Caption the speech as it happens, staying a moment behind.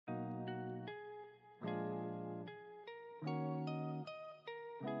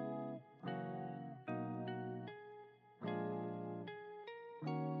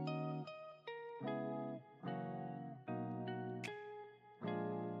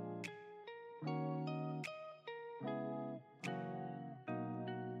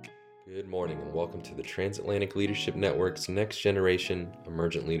Good morning and welcome to the Transatlantic Leadership Network's Next Generation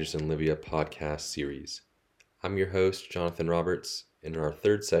Emergent Leaders in Libya podcast series. I'm your host, Jonathan Roberts, and in our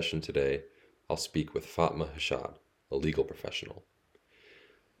third session today, I'll speak with Fatma Hashad, a legal professional.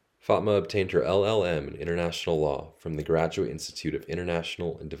 Fatma obtained her LLM in International Law from the Graduate Institute of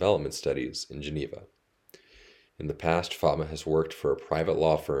International and Development Studies in Geneva. In the past, Fatma has worked for a private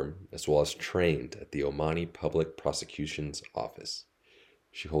law firm as well as trained at the Omani Public Prosecution's Office.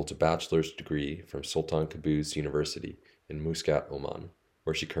 She holds a bachelor's degree from Sultan Qaboos University in Muscat, Oman,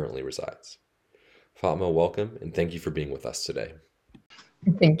 where she currently resides. Fatma, welcome, and thank you for being with us today.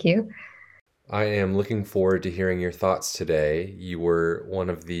 Thank you. I am looking forward to hearing your thoughts today. You were one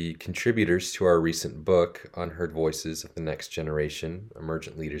of the contributors to our recent book, Unheard Voices of the Next Generation,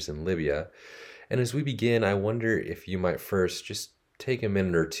 Emergent Leaders in Libya. And as we begin, I wonder if you might first just take a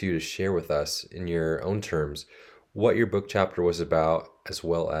minute or two to share with us, in your own terms, what your book chapter was about, as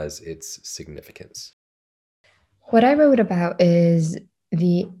well as its significance. What I wrote about is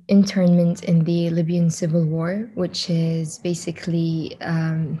the internment in the Libyan civil war, which is basically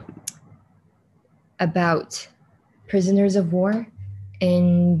about prisoners of war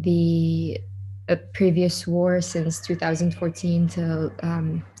in the previous war since 2014 till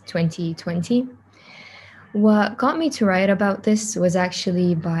 2020. What got me to write about this was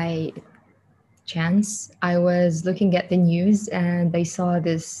actually by chance. I was looking at the news and I saw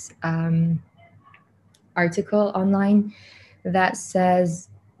this article online that says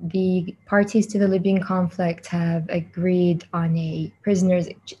the parties to the Libyan conflict have agreed on a prisoners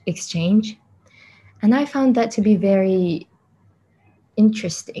exchange. And I found that to be very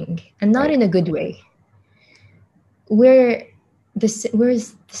interesting and not in a good way. We're the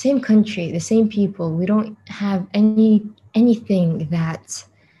same country, the same people. We don't have anything that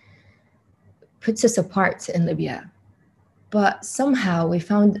puts us apart in Libya. But somehow we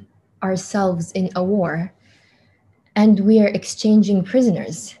found ourselves in a war and we are exchanging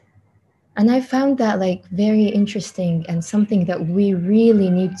prisoners. And I found that very interesting and something that we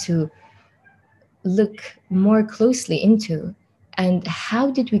really need to look more closely into. And how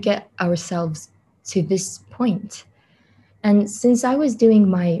did we get ourselves to this point? And since I was doing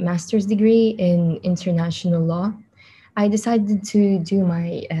my master's degree in international law, I decided to do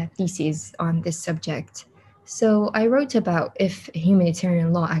my thesis on this subject. So I wrote about if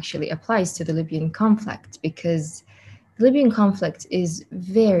humanitarian law actually applies to the Libyan conflict, because the Libyan conflict is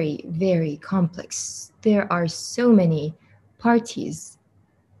very, very complex. There are so many parties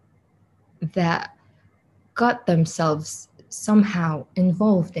that got themselves somehow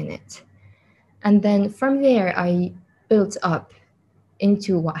involved in it. And then from there, I built up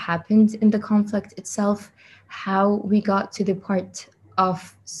into what happened in the conflict itself, how we got to the part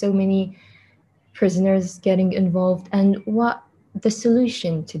of so many prisoners getting involved, and what the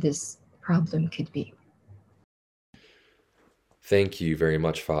solution to this problem could be. Thank you very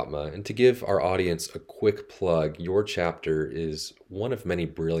much, Fatma. And to give our audience a quick plug, your chapter is one of many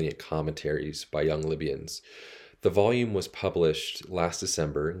brilliant commentaries by young Libyans. The volume was published last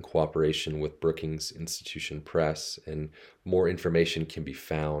December in cooperation with Brookings Institution Press, and more information can be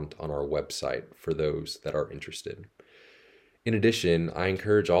found on our website for those that are interested. In addition, I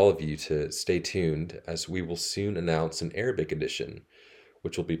encourage all of you to stay tuned, as we will soon announce an Arabic edition,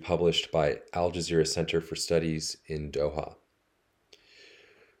 which will be published by Al Jazeera Center for Studies in Doha.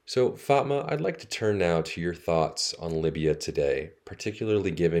 So, Fatma, I'd like to turn now to your thoughts on Libya today,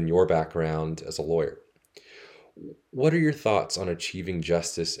 particularly given your background as a lawyer. What are your thoughts on achieving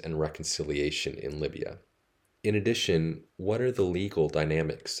justice and reconciliation in Libya? In addition, what are the legal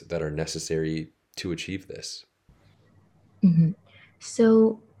dynamics that are necessary to achieve this? Mhm.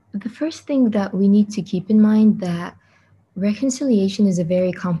 So the first thing that we need to keep in mind that reconciliation is a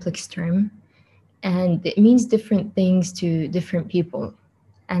very complex term and it means different things to different people,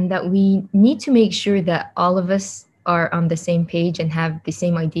 and that we need to make sure that all of us are on the same page and have the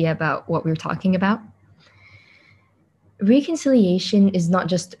same idea about what we're talking about. Reconciliation is not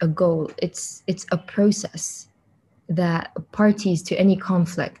just a goal, it's a process that parties to any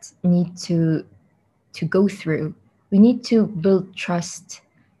conflict need to go through. We need to build trust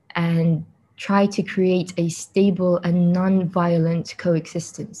and try to create a stable and non-violent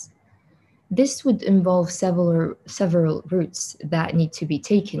coexistence. This would involve several routes that need to be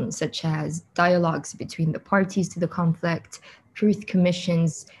taken, such as dialogues between the parties to the conflict, truth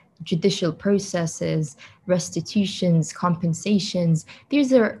commissions, judicial processes, restitutions, compensations.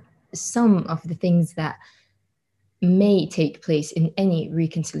 These are some of the things that may take place in any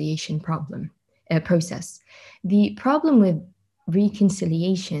reconciliation process. The problem with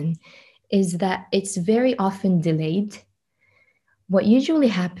reconciliation is that it's very often delayed, What usually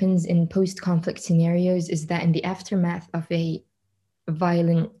happens in post-conflict scenarios is that in the aftermath of a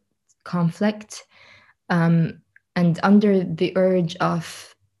violent conflict, and under the urge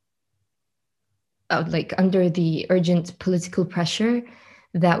of like under the urgent political pressure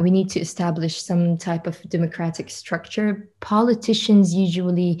that we need to establish some type of democratic structure, politicians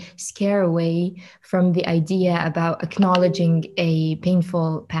usually scare away from the idea about acknowledging a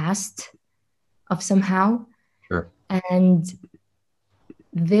painful past of somehow. Sure. And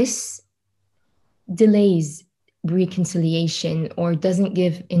this delays reconciliation or doesn't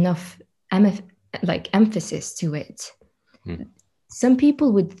give enough emphasis to it. Some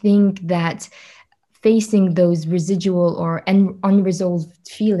people would think that facing those residual or unresolved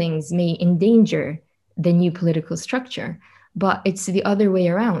feelings may endanger the new political structure, but it's the other way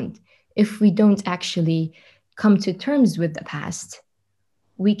around. If we don't actually come to terms with the past,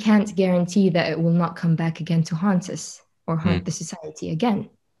 we can't guarantee that it will not come back again to haunt us or haunt the society again.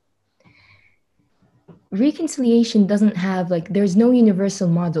 Reconciliation doesn't have there's no universal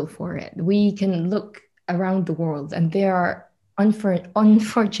model for it. We can look around the world and there are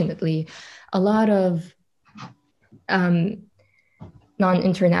unfortunately a lot of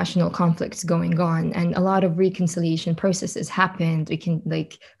non-international conflicts going on, and a lot of reconciliation processes happened. We can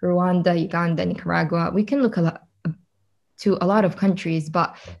Rwanda, Uganda, Nicaragua. We can look to a lot of countries,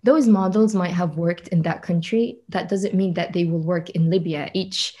 but those models might have worked in that country. That doesn't mean that they will work in Libya.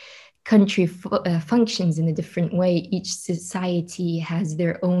 Each country functions in a different way. Each society has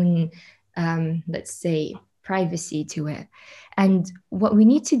their own, let's say, privacy to it. And what we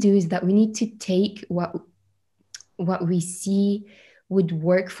need to do is that we need to take what we see would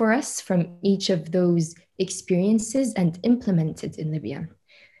work for us from each of those experiences and implement it in Libya.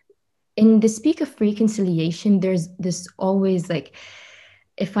 In the speak of reconciliation, there's this always,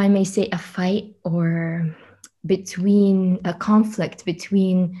 if I may say, a fight or between a conflict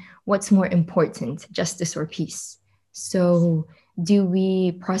between what's more important, justice or peace. So do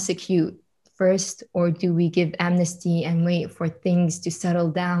we prosecute first, or do we give amnesty and wait for things to settle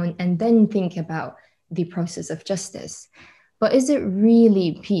down and then think about the process of justice? But is it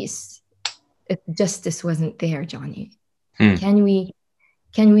really peace if justice wasn't there, Johnny? Can we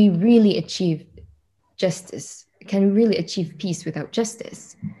really achieve justice? Can we really achieve peace without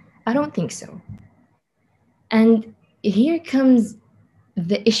justice? I don't think so. And here comes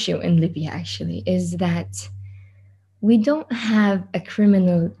the issue in Libya, actually, is that we don't have a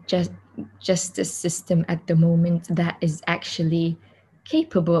criminal justice system at the moment that is actually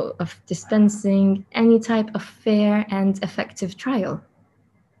capable of dispensing any type of fair and effective trial.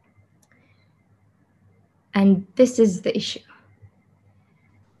 And this is the issue.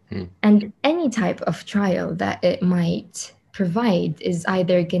 And any type of trial that it might provide is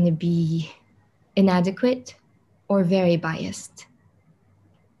either going to be inadequate or very biased.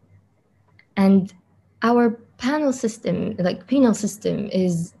 And our penal system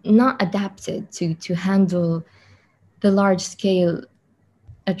is not adapted to handle the large-scale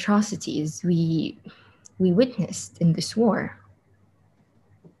atrocities we witnessed in this war.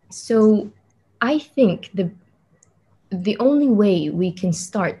 So I think the only way we can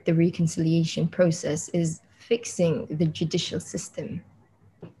start the reconciliation process is fixing the judicial system.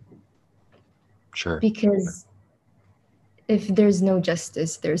 Sure. Because if there's no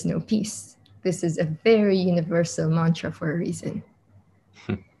justice, there's no peace. This is a very universal mantra for a reason.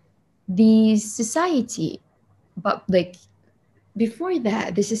 The society, but before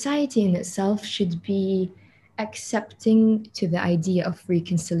that, the society in itself should be accepting to the idea of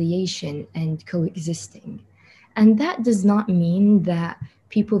reconciliation and coexisting. And that does not mean that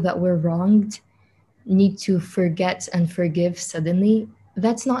people that were wronged need to forget and forgive suddenly.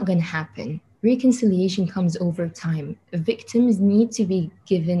 That's not going to happen. Reconciliation comes over time. Victims need to be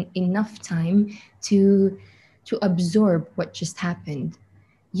given enough time to absorb what just happened.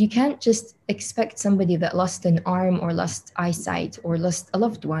 You can't just expect somebody that lost an arm or lost eyesight or lost a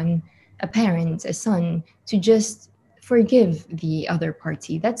loved one, a parent, a son, to just forgive the other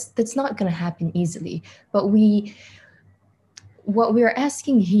party. That's not going to happen easily. But what we're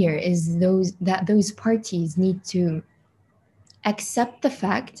asking here is those parties need to accept the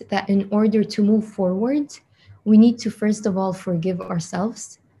fact that in order to move forward, we need to first of all forgive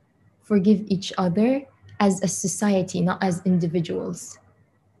ourselves, forgive each other as a society, not as individuals.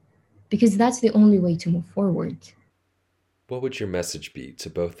 Because that's the only way to move forward. What would your message be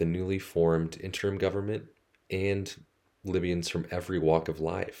to both the newly formed interim government and Libyans from every walk of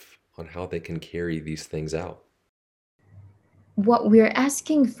life on how they can carry these things out? What we're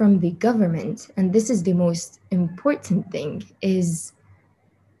asking from the government, and this is the most important thing, is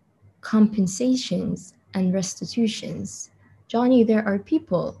compensations and restitutions Johnny, there are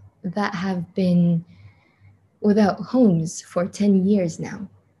people that have been without homes for 10 years now.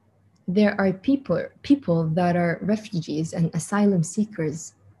 There are people that are refugees and asylum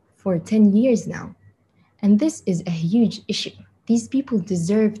seekers for 10 years now. And this is a huge issue. These people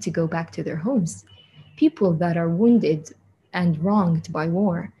deserve to go back to their homes. People that are wounded and wronged by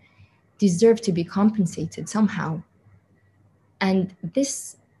war deserve to be compensated somehow. And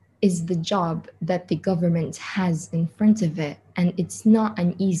this is the job that the government has in front of it. And it's not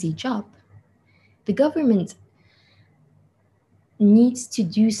an easy job. The government needs to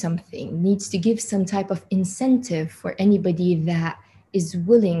do something, needs to give some type of incentive for anybody that is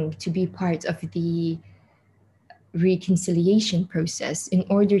willing to be part of the reconciliation process in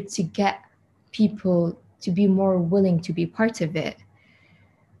order to get people to be more willing to be part of it.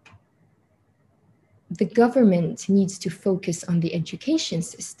 The government needs to focus on the education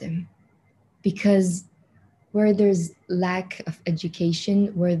system, because where there's lack of education,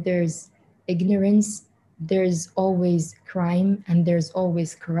 where there's ignorance, there's always crime and there's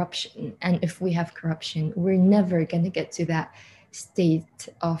always corruption. And if we have corruption, we're never going to get to that state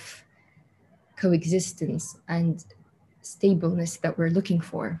of coexistence and stableness that we're looking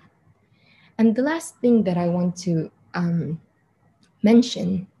for. And the last thing that I want to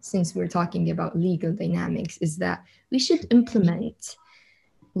mention, since we're talking about legal dynamics, is that we should implement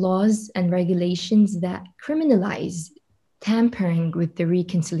laws and regulations that criminalize tampering with the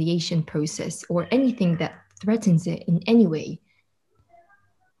reconciliation process or anything that threatens it in any way.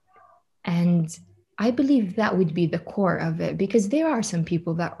 And I believe that would be the core of it, because there are some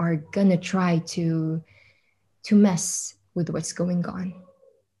people that are gonna try to mess with what's going on.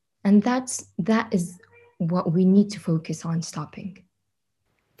 And that is what we need to focus on stopping.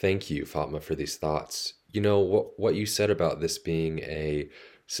 Thank you, Fatma, for these thoughts. You know, what you said about this being a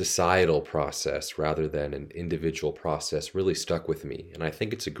societal process rather than an individual process really stuck with me. And I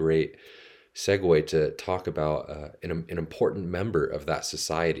think it's a great segue to talk about an important member of that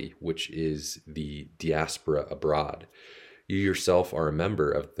society, which is the diaspora abroad. You yourself are a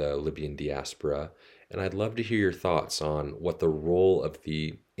member of the Libyan diaspora, and I'd love to hear your thoughts on what the role of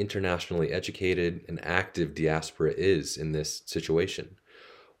the internationally educated and active diaspora is in this situation.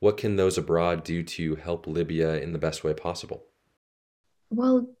 What can those abroad do to help Libya in the best way possible?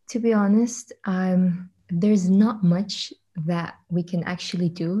 Well, to be honest, there's not much that we can actually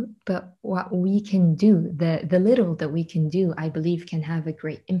do, but what we can do, the little that we can do, I believe can have a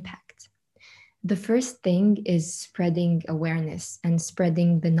great impact. The first thing is spreading awareness and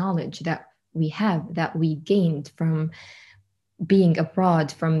spreading the knowledge that we have, that we gained from being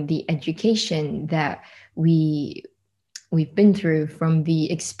abroad, from the education that we've been through, from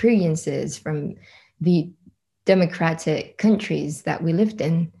the experiences, from the democratic countries that we lived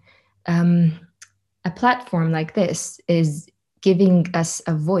in. A platform like this is giving us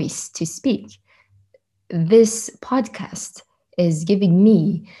a voice to speak. This podcast is giving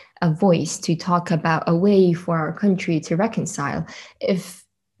me a voice to talk about a way for our country to reconcile. If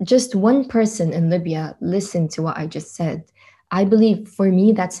just one person in Libya listened to what I just said, I believe for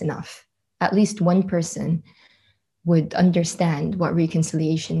me that's enough. At least one person would understand what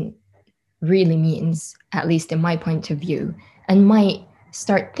reconciliation really means, at least in my point of view, and might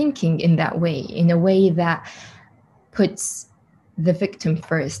start thinking in that way, in a way that puts the victim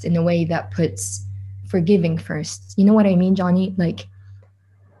first, in a way that puts forgiving first. You know what I mean, Johnny? Like,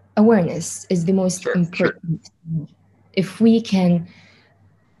 awareness is the most important. If we can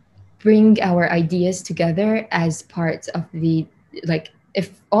bring our ideas together as part of the, like,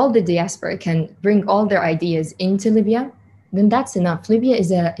 if all the diaspora can bring all their ideas into Libya, then that's enough. Libya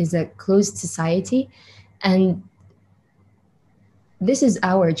is a closed society, and this is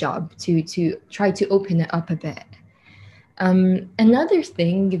our job to try to open it up a bit. Another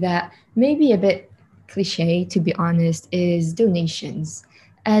thing that may be a bit cliche, to be honest, is donations.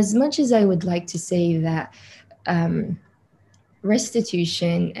 As much as I would like to say that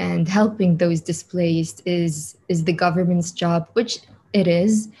restitution and helping those displaced is the government's job, which it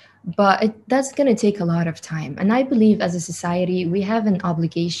is, but that's going to take a lot of time. And I believe as a society, we have an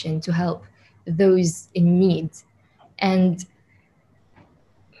obligation to help those in need. And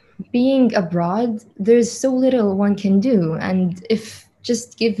being abroad, there's so little one can do. And if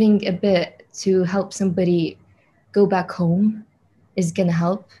just giving a bit to help somebody go back home is going to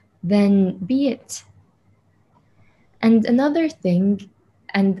help, then be it. And another thing,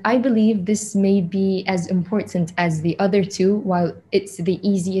 and I believe this may be as important as the other two, while it's the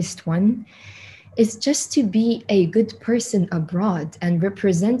easiest one, is just to be a good person abroad and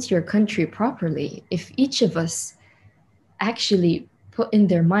represent your country properly. If each of us actually put in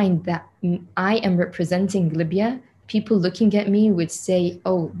their mind that I am representing Libya, people looking at me would say,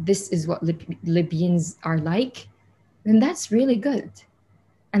 oh, this is what Libyans are like, then that's really good.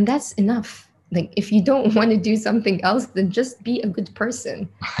 And that's enough. Like, if you don't want to do something else, then just be a good person.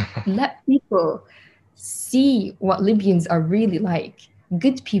 Let people see what Libyans are really like.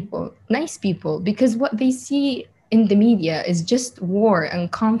 Good people, nice people, because what they see in the media is just war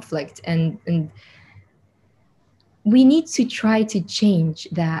and conflict, and we need to try to change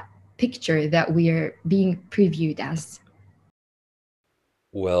that picture that we are being previewed as.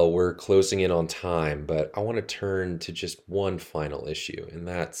 Well, we're closing in on time, but I want to turn to just one final issue, and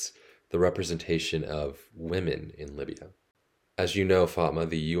that's the representation of women in Libya. As you know, Fatma,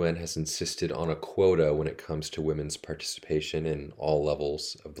 the UN has insisted on a quota when it comes to women's participation in all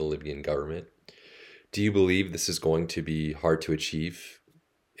levels of the Libyan government. Do you believe this is going to be hard to achieve?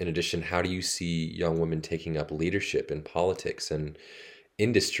 In addition, how do you see young women taking up leadership in politics and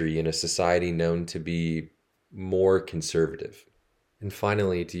industry in a society known to be more conservative? And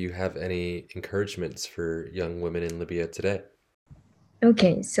finally, do you have any encouragements for young women in Libya today?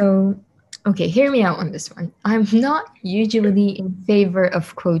 Okay, hear me out on this one. I'm not usually in favor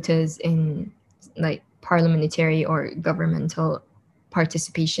of quotas in like parliamentary or governmental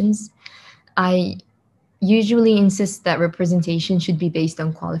participations. I usually insist that representation should be based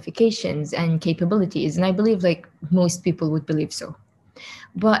on qualifications and capabilities, and I believe like most people would believe so.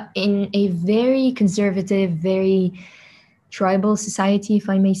 But in a very conservative, very tribal society, if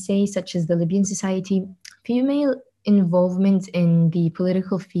I may say, such as the Libyan society, female involvement in the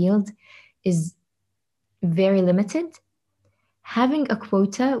political field is very limited. Having a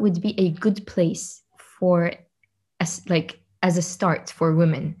quota would be a good place for as a start for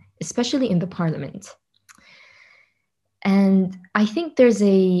women, especially in the parliament. And I think there's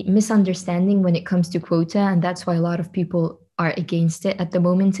a misunderstanding when it comes to quota, and that's why a lot of people are against it at the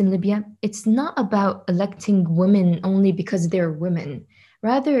moment in Libya. It's not about electing women only because they're women.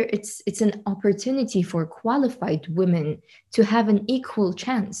 Rather, it's an opportunity for qualified women to have an equal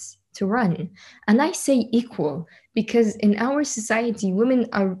chance to run. And I say equal because in our society, women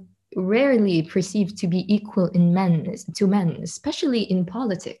are rarely perceived to be equal in men, especially in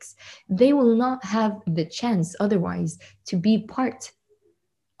politics. They will not have the chance otherwise to be part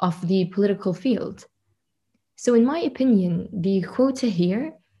of the political field. So in my opinion, the quota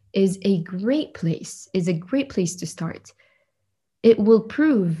here is a great place, to start. It will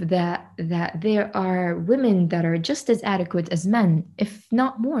prove that there are women that are just as adequate as men, if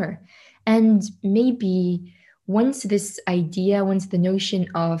not more. And maybe once the notion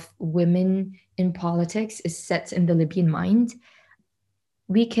of women in politics is set in the Libyan mind,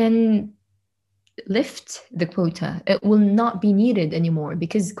 we can lift the quota. It will not be needed anymore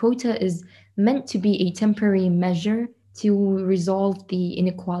because quota is meant to be a temporary measure to resolve the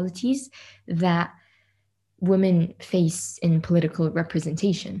inequalities that women face in political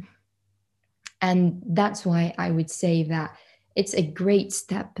representation. And that's why I would say that it's a great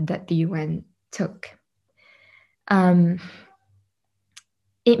step that the UN took.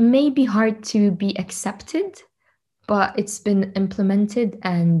 It may be hard to be accepted, but it's been implemented,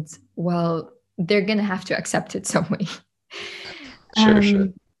 and well, they're gonna have to accept it some way. Sure.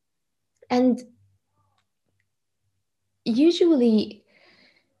 And usually,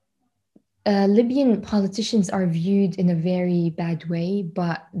 Libyan politicians are viewed in a very bad way,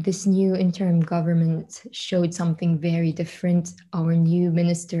 but this new interim government showed something very different. Our new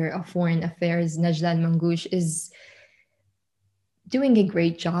Minister of Foreign Affairs, Najla Al-Manqoush, is doing a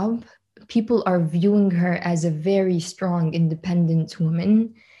great job. People are viewing her as a very strong, independent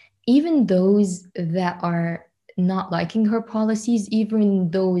woman. Even those that are not liking her policies, even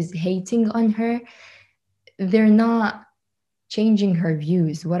those hating on her, they're not changing her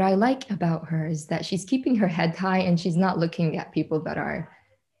views. What I like about her is that she's keeping her head high and she's not looking at people that are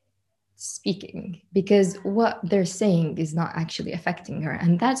speaking, because what they're saying is not actually affecting her.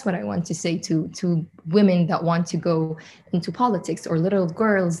 And that's what I want to say to women that want to go into politics, or little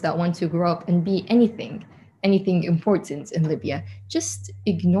girls that want to grow up and be anything important in Libya. Just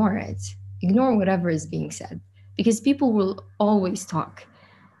ignore it. Ignore whatever is being said, because people will always talk.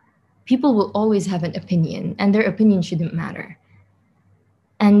 People will always have an opinion, and their opinion shouldn't matter.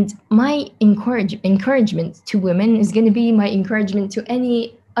 And my encouragement to women is going to be my encouragement to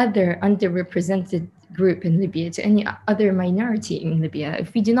any other underrepresented group in Libya, to any other minority in Libya.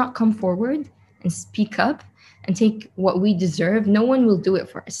 If we do not come forward and speak up and take what we deserve, no one will do it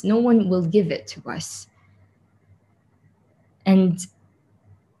for us. No one will give it to us. And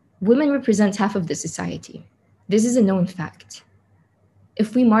women represent half of the society. This is a known fact.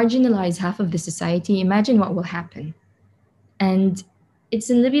 If we marginalize half of the society, imagine what will happen. And it's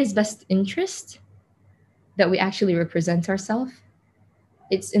in Libya's best interest that we actually represent ourselves.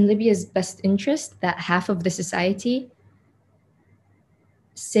 It's in Libya's best interest that half of the society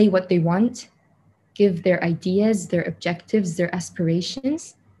say what they want, give their ideas, their objectives, their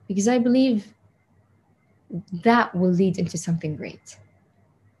aspirations, because I believe that will lead into something great.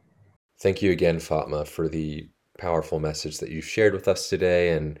 Thank you again, Fatma, for the powerful message that you shared with us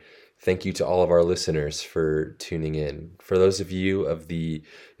today. And thank you to all of our listeners for tuning in. For those of you of the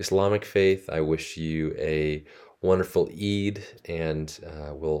Islamic faith, I wish you a wonderful Eid, and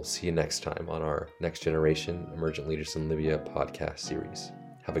we'll see you next time on our Next Generation Emergent Leaders in Libya podcast series.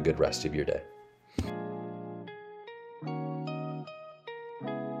 Have a good rest of your day.